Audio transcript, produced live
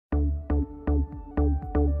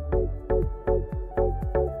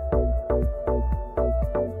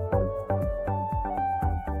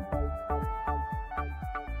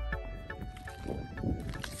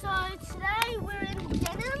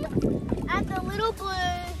Crystal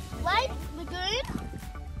Blue Lake Lagoon.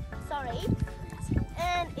 Sorry.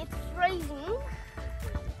 And it's freezing.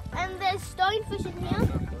 And there's stonefish in here.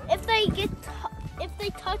 If they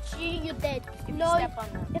touch you, you're dead.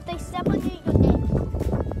 If they step on you, you're dead.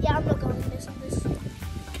 Yeah, I'm not going to miss this.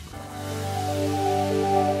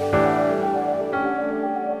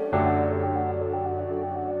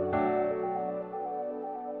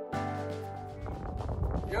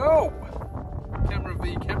 Yo! Camera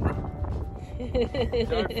v camera.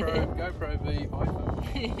 GoPro v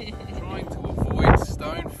iPhone. Trying to avoid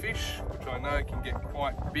stonefish, which I know can get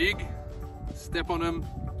quite big. Step on them,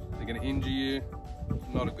 they're going to injure you.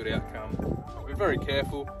 Not a good outcome. We're very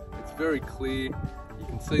careful. It's very clear. You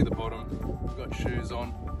can see the bottom. We've got shoes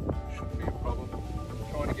on. Shouldn't be a problem.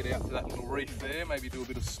 Trying to get out to that little reef there, maybe do a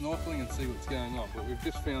bit of snorkeling and see what's going on. But we've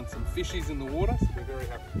just found some fishies in the water, so we're very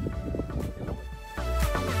happy.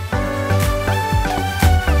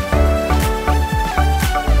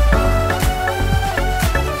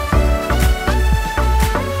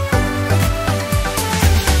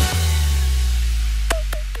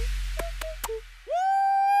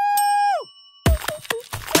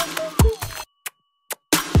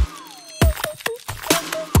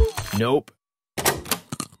 Nope.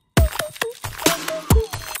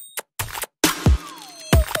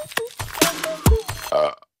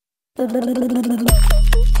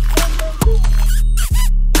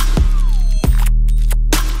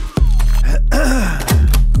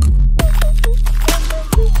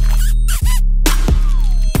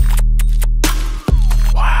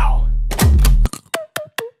 Wow.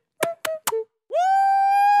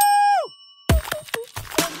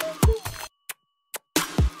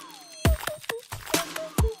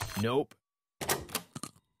 Nope.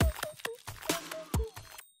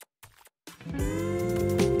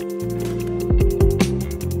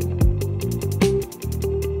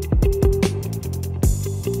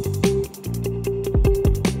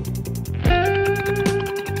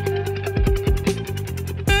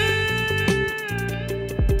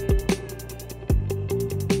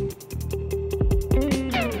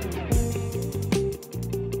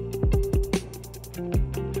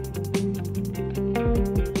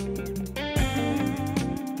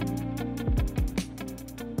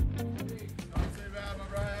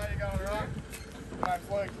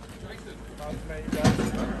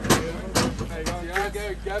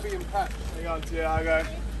 Gabby and Pat. Hang on, Tiago.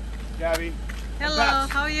 Gabby. Hello,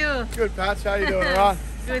 how are you? Good, Pat. How you doing, alright?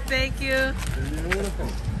 Good, thank you. Beautiful.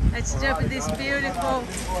 Let's jump in this beautiful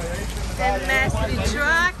and nasty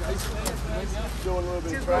truck Doing a little bit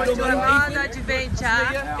to of go training. to another adventure.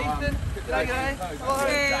 Ethan, g'day.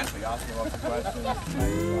 Okay. Asking lots of questions.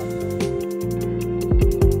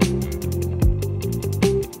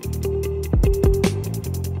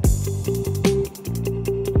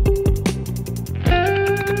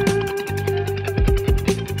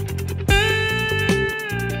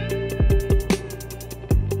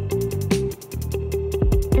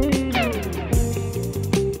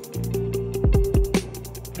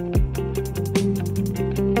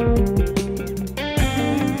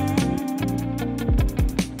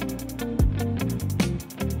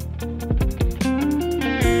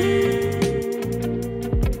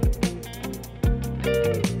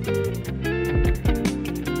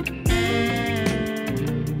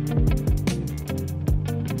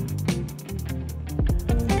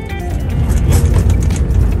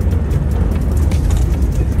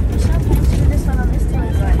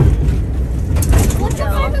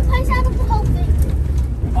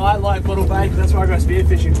 I like Little Bay because that's where I go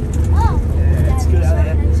spearfishing. Oh. Yeah, it's good out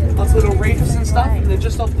there. Lots of little reefs and stuff, and they're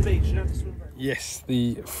just off the beach. You don't have to swim very much. Yes,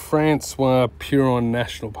 the Francois Peron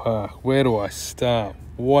National Park. Where do I start?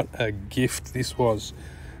 What a gift this was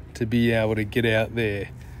to be able to get out there.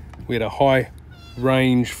 We had a high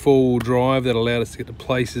range four-wheel drive that allowed us to get to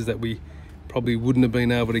places that we probably wouldn't have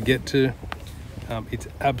been able to get to. It's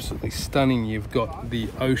absolutely stunning. You've got the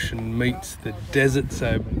ocean meets the desert,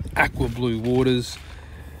 so aqua blue waters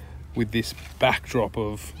with this backdrop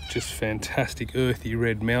of just fantastic earthy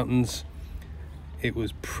red mountains. It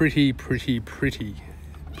was pretty. Plenty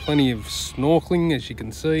of snorkeling, as you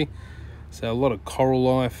can see. So a lot of coral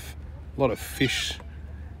life, a lot of fish.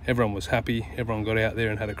 Everyone was happy. Everyone got out there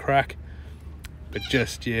and had a crack. But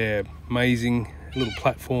just, yeah, amazing. A little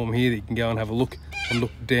platform here that you can go and have a look and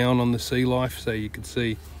look down on the sea life. So you can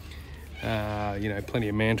see, you know, plenty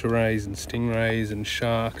of manta rays and stingrays and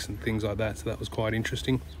sharks and things like that. So that was quite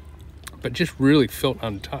interesting. But just really felt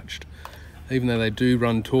untouched. Even though they do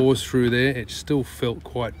run tours through there, it still felt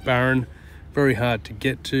quite barren, very hard to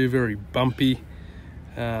get to, very bumpy.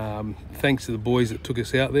 Thanks to the boys that took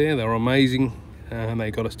us out there. They were amazing.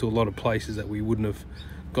 They got us to a lot of places that we wouldn't have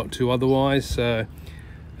got to otherwise. So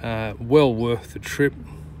well worth the trip.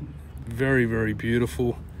 Very, very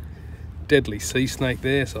beautiful. Deadly sea snake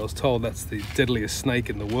there. So I was told that's the deadliest snake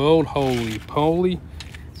in the world. Holy poly.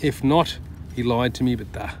 If not, he lied to me, but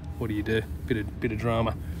what do you do? Bit of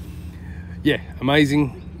drama. Yeah,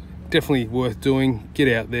 amazing. Definitely worth doing. Get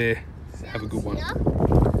out there. Have a good one.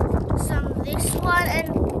 Some this one and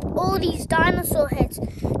all these dinosaur heads.